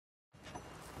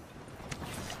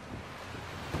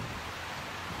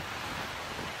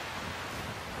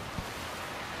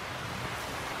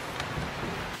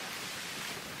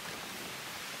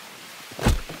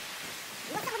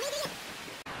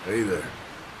Hey there.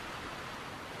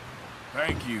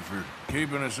 Thank you for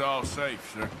keeping us all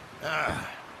safe, sir.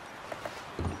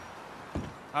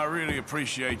 I really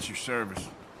appreciate your service.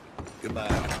 Goodbye.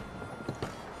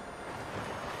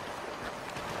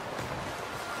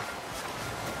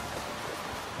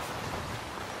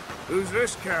 Who's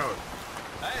this coward?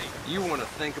 Hey, you want to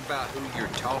think about who you're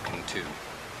talking to.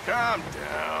 Calm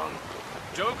down.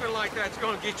 Joking like that's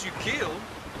gonna get you killed.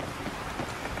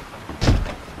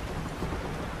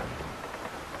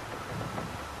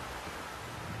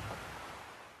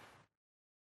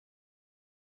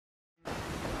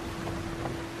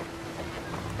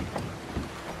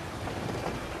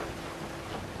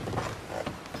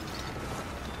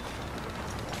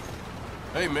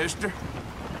 Hey, mister.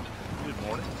 Good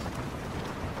morning.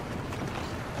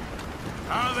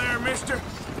 Hi there, mister.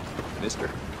 Mister.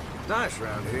 Nice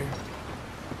round here.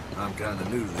 I'm kinda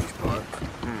new to these parts.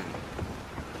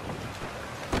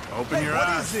 Open your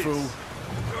eyes, fool.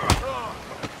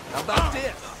 How about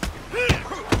this?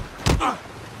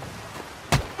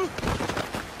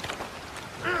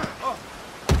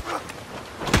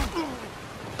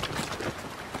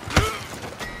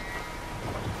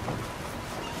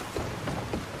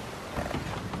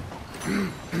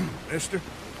 Mister?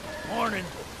 Morning.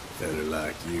 Better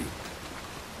like you.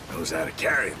 Knows how to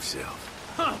carry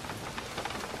himself. Huh.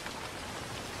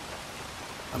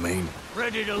 I mean,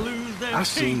 Ready to lose them I've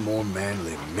seen teeth? more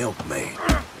manly milkmaid.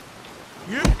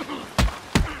 You? Still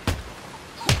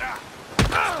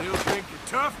think you're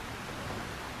tough?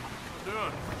 What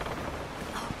doing?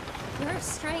 You're a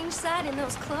strange sight in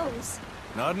those clothes.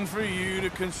 Nothing for you to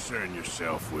concern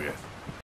yourself with.